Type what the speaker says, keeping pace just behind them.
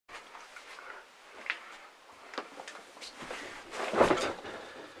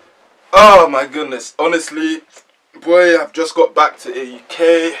Oh my goodness, honestly, boy, I've just got back to the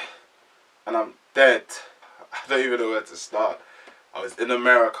UK and I'm dead. I don't even know where to start. I was in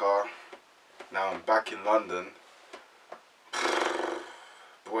America, now I'm back in London.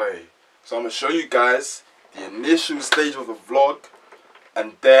 Boy, so I'm going to show you guys the initial stage of the vlog,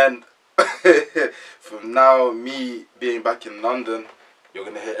 and then from now, me being back in London, you're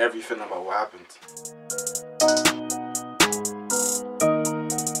going to hear everything about what happened.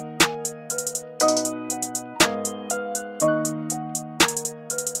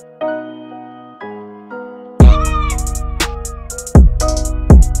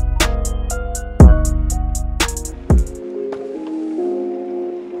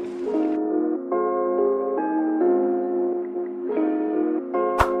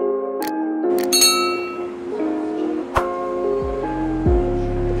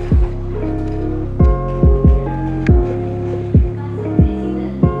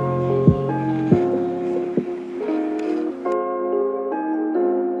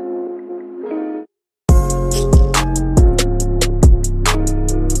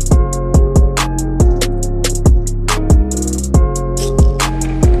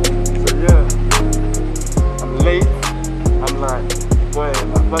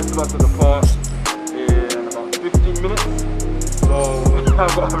 About to depart in about 15 minutes, so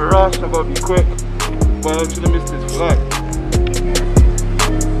I've got to rush, I've got to be quick, but I'm going to miss this flight.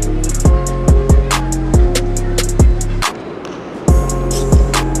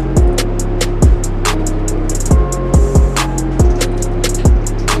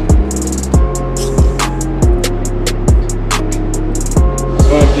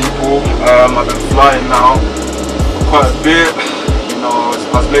 So people, I've been flying now for quite a bit.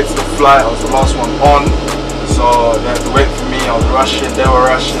 I was late to the flight, I was the last one on, so they had to wait for me. I was rushing, they were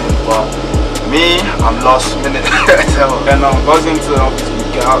rushing, but me, I'm last minute. And I'm buzzing to obviously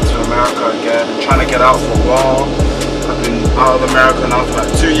get out to America again. I'm trying to get out for a while. I've been out of America now for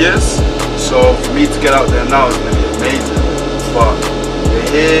like 2 years, so for me to get out there now is going to be amazing. But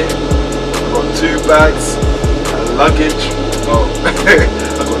we're here, I've got 2 bags and luggage. Oh,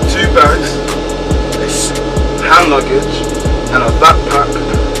 I've got 2 bags, hand luggage, and a backpack,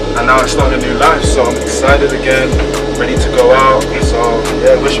 and now I'm starting a new life, so I'm excited again, ready to go out. So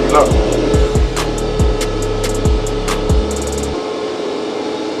yeah, wish me luck.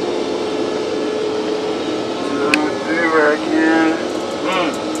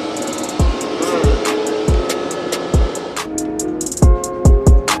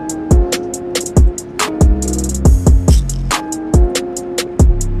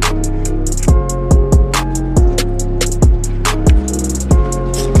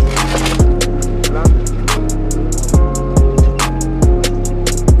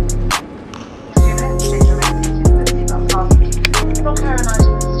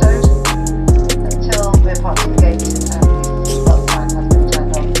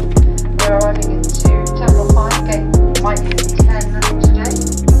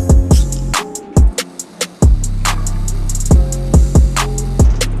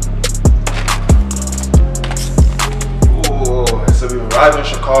 Arrived in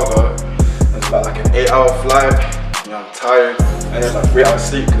Chicago, it's about like an 8-hour flight. You know, I'm tired. I had like 3 hours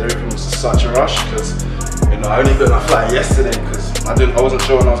sleep because everything was just such a rush. Because I only booked my flight yesterday because I wasn't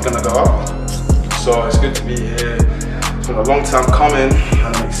sure when I was gonna go out. So it's good to be here. It's been a long time coming,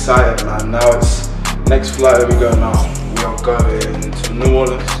 and I'm excited, man. Now it's next flight that we go now. We are going to New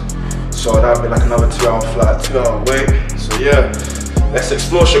Orleans, so that'll be like another 2-hour flight, 2-hour wait. So yeah, let's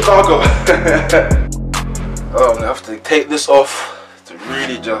explore Chicago. Oh, I'm gonna have to take this off to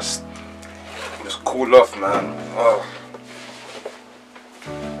really just cool off, man. Oh,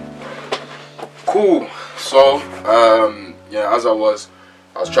 cool. So yeah, as I was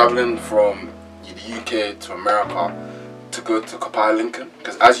traveling from the UK to America to go to Capella Lincoln,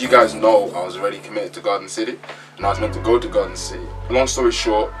 because as you guys know, I was already committed to Garden City and I was meant to go to Garden City. Long story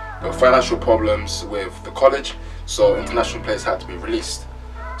short, there were financial problems with the college, so international players had to be released.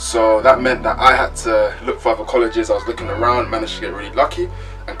 So that meant that I had to look for other colleges. I was looking around, managed to get really lucky,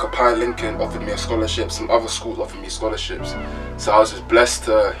 and Capella Lincoln offered me a scholarship. Some other schools offered me scholarships. So I was just blessed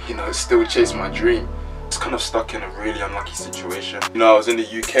to, still chase my dream. It's kind of stuck in a really unlucky situation. I was in the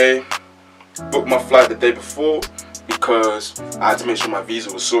UK, booked my flight the day before because I had to make sure my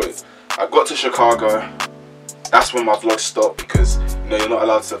visa was sorted. I got to Chicago. That's when my vlog stopped because you're not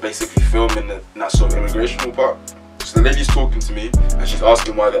allowed to basically film in that sort of immigration part. So the lady's talking to me and she's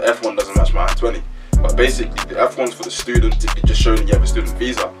asking why the F1 doesn't match my I-20. But basically the F1's for the student, if you're just showing you have a student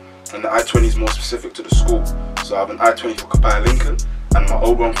visa, and the I-20 is more specific to the school. So I have an I-20 for Capella Lincoln and my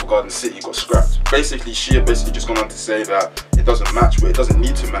old one for Garden City got scrapped. Basically she had just gone on to say that it doesn't match, but it doesn't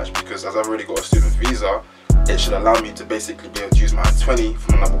need to match because as I've already got a student visa, it should allow me to basically be able to use my I-20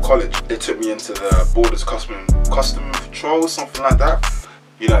 from another college. They took me into the borders custom patrol, something like that.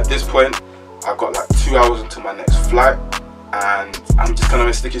 You know, at this point, I've got like 2 hours until my next flight, and I'm just kind of in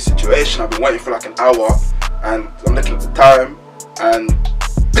a sticky situation. I've been waiting for like an hour, and I'm looking at the time, and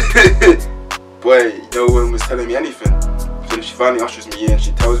boy, no one was telling me anything. So she finally ushers me in.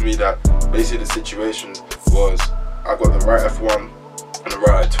 She tells me that basically the situation was I got the right F1 and the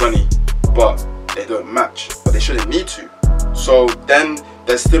right I-20, but they don't match, but they shouldn't need to. So then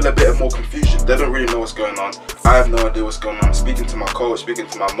there's still a bit of more confusion. They don't really know what's going on. I have no idea what's going on. I'm speaking to my coach, speaking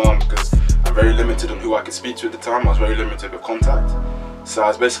to my mom, because I'm very limited on who I could speak to at the time. I was very limited with contact. So I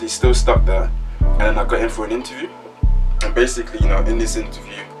was basically still stuck there. And then I got in for an interview. And basically, you know, in this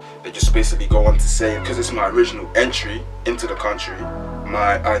interview, they just basically go on to say, because it's my original entry into the country,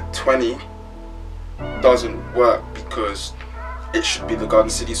 my I-20 doesn't work because it should be the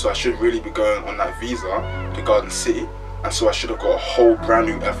Garden City, so I shouldn't really be going on that visa to Garden City, and so I should have got a whole brand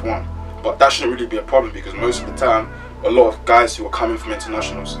new F1. But that shouldn't really be a problem because most of the time, a lot of guys who are coming from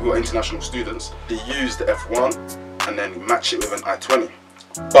internationals, who are international students, they use the F1 and then match it with an I-20.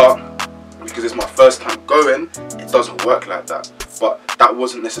 But because it's my first time going, it doesn't work like that. But that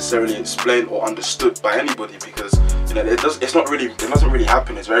wasn't necessarily explained or understood by anybody because, you know, it doesn't really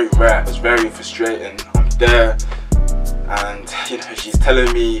happen. It's very rare. It's very frustrating. I'm there, and you know, she's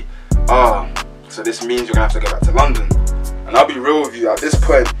telling me, so this means you're gonna have to go back to London. And I'll be real with you, at this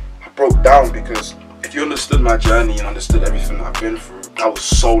point I broke down, because if you understood my journey and understood everything that I've been through, I was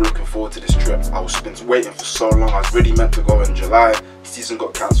so looking forward to this trip. I was been waiting for so long. I was really meant to go in July. The season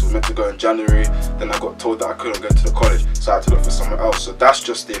got cancelled, meant to go in January. Then I got told that I couldn't go to the college, so I had to look for somewhere else. So that's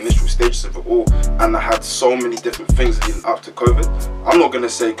just the initial stages of it all. And I had so many different things leading up to COVID. I'm not going to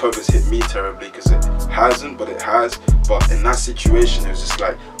say COVID's hit me terribly, because it hasn't, but it has. But in that situation, it was just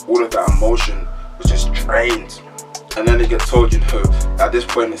like all of that emotion was just drained. And then they get told, you know, at this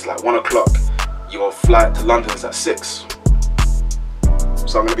point it's like 1 o'clock. Your flight to London is at 6.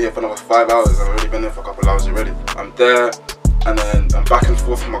 So I'm going to be here for another 5 hours. I've already been there for a couple of hours already. I'm there, and then I'm back and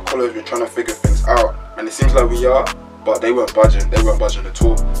forth from my college. We're trying to figure things out, and it seems like we are, but they weren't budging. They weren't budging at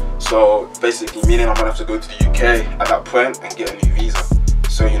all. So basically, meaning I'm going to have to go to the UK at that point and get a new visa.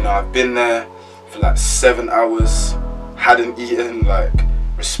 So, you know, I've been there for like 7 hours, hadn't eaten. Like,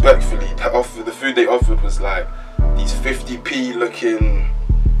 respectfully, the food they offered was like these 50p looking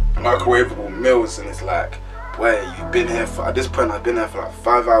microwavable meals, and it's like, boy, you've been here for, at this point I've been here for like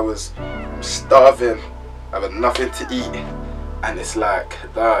 5 hours, I'm starving, I've had nothing to eat, and it's like,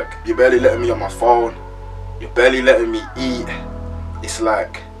 dog, you're barely letting me on my phone, you're barely letting me eat. It's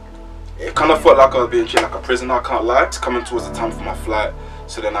like, it kind of felt like I was being treated like a prisoner, I can't lie. It's coming towards the time for my flight,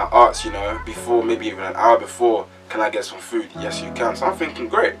 so then I asked, you know, before, maybe even an hour before, can I get some food? Yes, you can. So I'm thinking,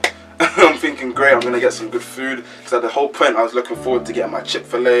 great. I'm thinking, great, I'm gonna get some good food, because at the whole point I was looking forward to getting my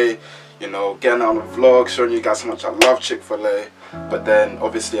Chick-fil-A, you know, getting out on a vlog, showing you guys how much I love Chick-fil-A. But then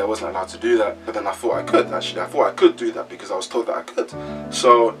obviously I wasn't allowed to do that. But then I thought I could, actually. I thought I could do that because I was told that I could.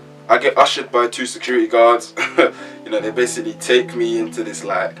 So I get ushered by 2 security guards. You know, they basically take me into this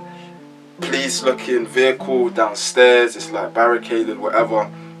like police looking vehicle downstairs. It's like barricaded, whatever.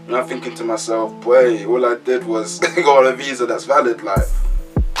 And I'm thinking to myself, boy, all I did was go on a visa that's valid. Like,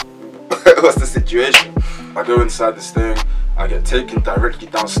 what's the situation? I go inside this thing, I get taken directly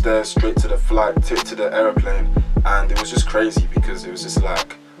downstairs, straight to the flight, to the aeroplane, and it was just crazy because it was just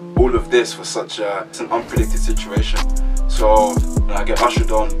like all of this for such it's an unpredicted situation. So, you know, I get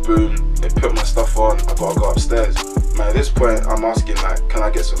ushered on, boom, they put my stuff on, I gotta go upstairs. Man, at this point I'm asking like, can I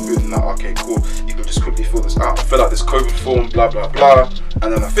get some food? And like, okay, cool, you can just quickly fill this out. I fill out this COVID form, blah blah blah,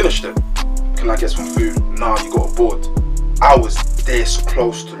 and then I finished it. Can I get some food? Nah, you got a board. I was this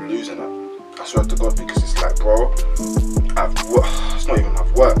close to losing it. I swear to God, because it's like, bro, it's not even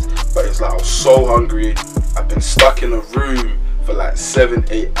I've worked, but it's like I was so hungry. I've been stuck in a room for like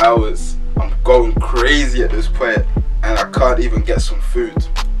 7-8 hours. I'm going crazy at this point, and I can't even get some food.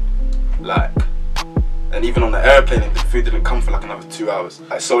 Like, and even on the airplane, the food didn't come for like another 2 hours.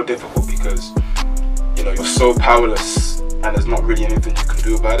 Like, it's so difficult because, you know, you're so powerless, and there's not really anything you can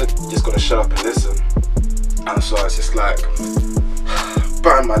do about it. You just gotta shut up and listen. And so it's just like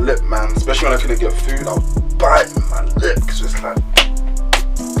biting my lip, man. Especially when I couldn't get food, I was biting my lip because it's like,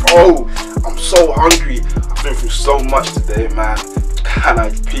 bro, I'm so hungry. I've been through so much today, man. Can I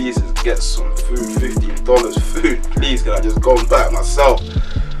please just get some food? $15 food, please. Can I just go and buy it myself?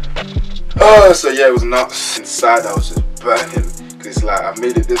 So yeah, it was nuts. Inside I was just burning because it's like I've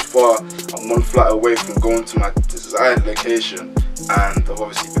made it this far. I'm 1 flight away from going to my desired location, and I've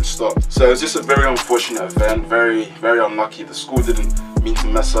obviously been stopped. So it was just a very unfortunate event, very unlucky. The school didn't mean to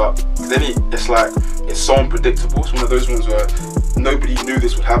mess up. Then it's like, it's so unpredictable. It's one of those ones where nobody knew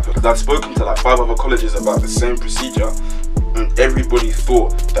this would happen. I've spoken to like 5 other colleges about the same procedure, and everybody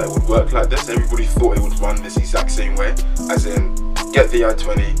thought that it would work like this. Everybody thought it would run this exact same way, as in get the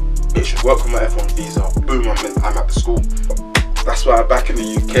I-20, it should work with my F1 visa, boom, I'm at the school. That's why I'm back in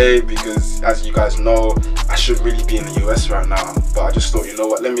the UK, because as you guys know, I should really be in the US right now. But I just thought, you know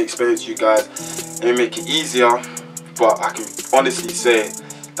what, let me explain it to you guys, let me make it easier. But I can honestly say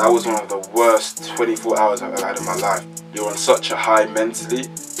that was one of the worst 24 hours I've ever had in my life. You're on such a high mentally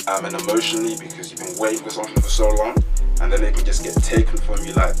and emotionally, because you've been waiting for something for so long, and then it can just get taken from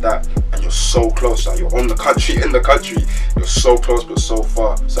you like that, and you're so close, like you're in the country, you're so close but so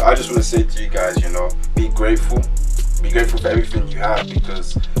far. So I just want to say to you guys, you know, be grateful for everything you have,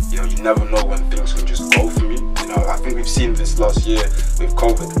 because you know, you never know when things can just go from you. You know, I think we've seen this last year with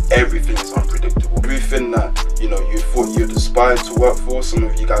COVID, everything is unpredictable. Everything that, you know, you thought you'd aspire to work for, some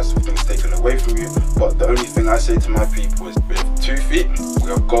of you guys have things taken away from you. But the only thing I say to my people is, we have 2 feet, we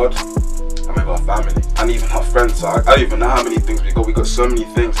have God, and we have our family, and even our friends. So I don't even know how many things we got so many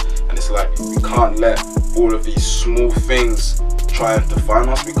things, and it's like, we can't let all of these small things try and define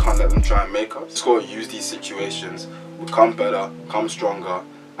us. We can't let them try and make us. Just gotta use these situations, become better, become stronger,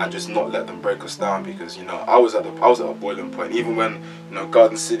 and just not let them break us down. Because, you know, I was at a boiling point. Even when, you know,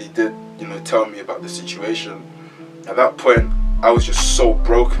 Garden City did, you know, tell me about the situation, at that point I was just so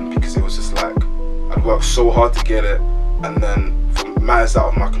broken, because it was just like, I'd worked so hard to get it, and then for matters out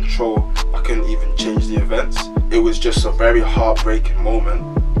of my control, I couldn't even change the events. It was just a very heartbreaking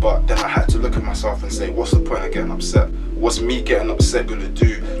moment. But then I had to look at myself and say, what's the point of getting upset? What's me getting upset gonna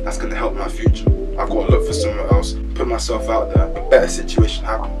do that's gonna help my future? I've got to look for somewhere else, put myself out there, a better situation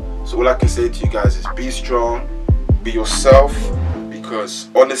happen. So all I can say to you guys is, be strong, be yourself, because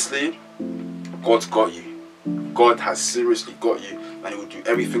honestly, God's got you. God has seriously got you, and He will do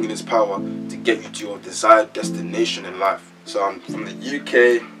everything in His power to get you to your desired destination in life. So I'm from the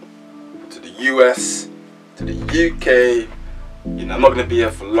UK to the US to the UK. You know, I'm not going to be here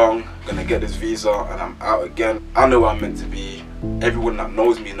for long. I'm going to get this visa and I'm out again. I know where I'm meant to be. Everyone that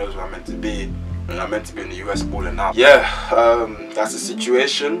knows me knows where I'm meant to be. And I'm meant to be in the US balling out. Yeah, that's the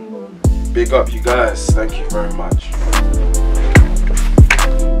situation. Big up you guys. Thank you very much.